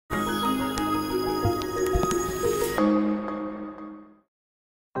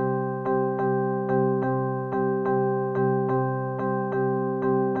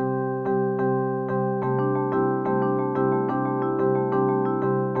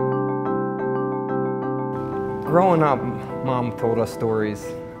Growing up, Mom told us stories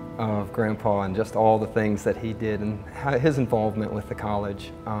of Grandpa and just all the things that he did and his involvement with the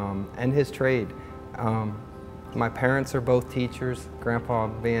college and his trade. My parents are both teachers. Grandpa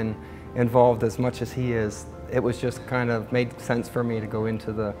being involved as much as he is, it was just kind of made sense for me to go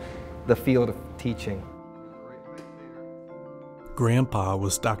into the field of teaching. Grandpa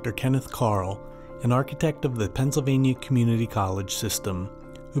was Dr. Kenneth Carl, an architect of the Pennsylvania Community College system,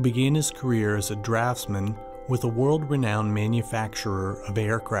 who began his career as a draftsman with a world-renowned manufacturer of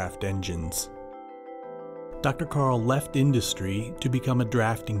aircraft engines. Dr. Carl left industry to become a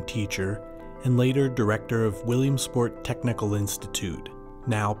drafting teacher and later director of Williamsport Technical Institute,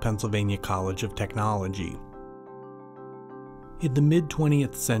 now Pennsylvania College of Technology. In the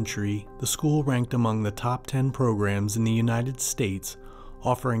mid-20th century, the school ranked among the top 10 programs in the United States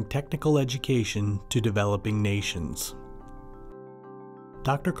offering technical education to developing nations.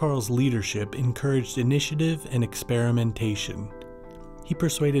 Dr. Carl's leadership encouraged initiative and experimentation. He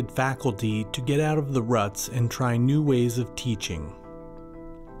persuaded faculty to get out of the ruts and try new ways of teaching.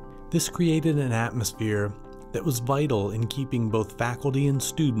 This created an atmosphere that was vital in keeping both faculty and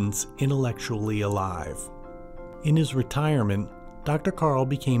students intellectually alive. In his retirement, Dr. Carl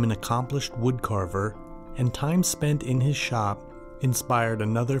became an accomplished woodcarver, and time spent in his shop inspired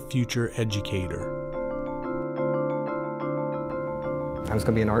another future educator. I was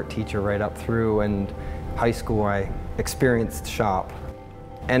going to be an art teacher right up through, and high school I experienced shop.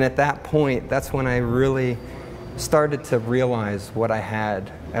 And at that point, that's when I really started to realize what I had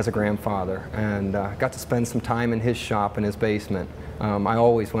as a grandfather, and got to spend some time in his shop in his basement. I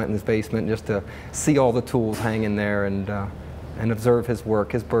always went in his basement just to see all the tools hanging there and observe his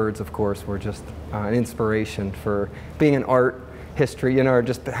work. His birds, of course, were just an inspiration for being an art history, you know, or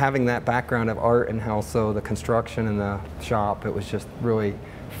just having that background of art and also the construction and the shop. It was just really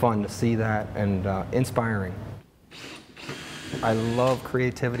fun to see that and inspiring. I love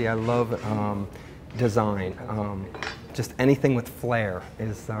creativity. I love design. Just anything with flair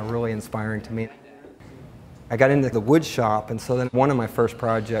is really inspiring to me. I got into the wood shop, and so then one of my first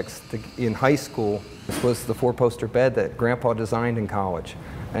projects in high school was the four-poster bed that Grandpa designed in college.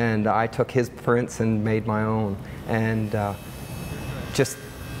 And I took his prints and made my own. And just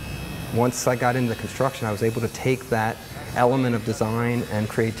once I got into construction, I was able to take that element of design and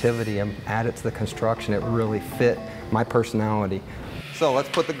creativity and add it to the construction. It really fit my personality. So let's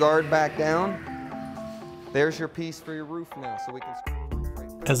put the guard back down. There's your piece for your roof now, so we can screw the roof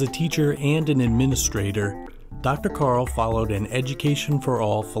right. As a teacher and an administrator, Dr. Carl followed an education for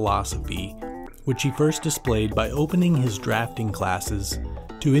all philosophy, which he first displayed by opening his drafting classes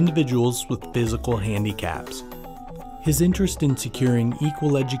to individuals with physical handicaps. His interest in securing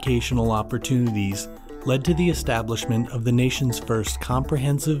equal educational opportunities led to the establishment of the nation's first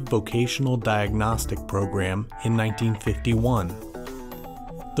comprehensive vocational diagnostic program in 1951.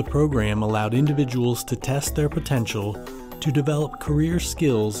 The program allowed individuals to test their potential to develop career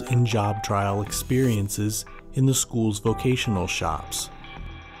skills in job trial experiences in the school's vocational shops.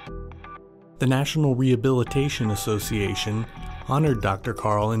 The National Rehabilitation Association honored Dr.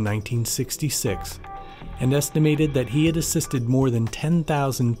 Carl in 1966 and estimated that he had assisted more than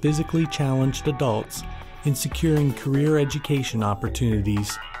 10,000 physically challenged adults in securing career education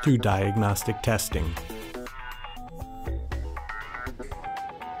opportunities through diagnostic testing.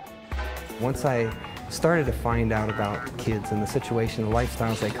 Once I started to find out about kids and the situation, the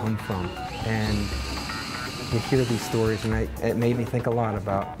lifestyles they come from, and you hear these stories, and it made me think a lot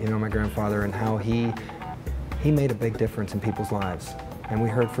about, you know, my grandfather and how he made a big difference in people's lives. And we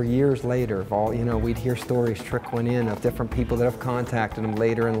heard for years later of all, you know, we'd hear stories trickling in of different people that have contacted him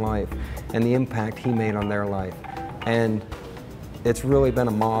later in life and the impact he made on their life. And it's really been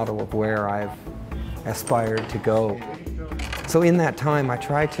a model of where I've aspired to go. So in that time, I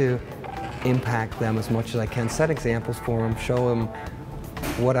try to impact them as much as I can, set examples for them, show them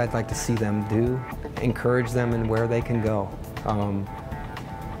what I'd like to see them do, encourage them in where they can go.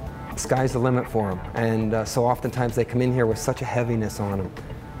 Sky's the limit for them, and so oftentimes they come in here with such a heaviness on them,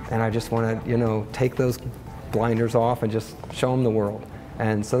 and I just want to, you know, take those blinders off and just show them the world.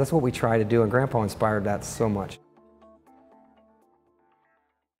 And so that's what we try to do, and Grandpa inspired that so much.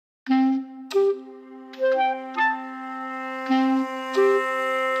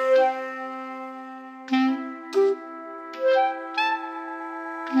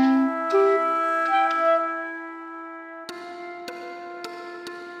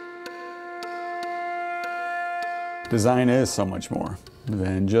 Design is so much more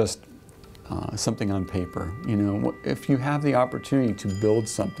than just something on paper. You know, if you have the opportunity to build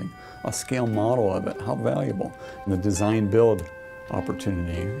something, a scale model of it, how valuable. The design build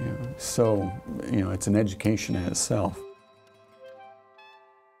opportunity. So, it's an education in itself.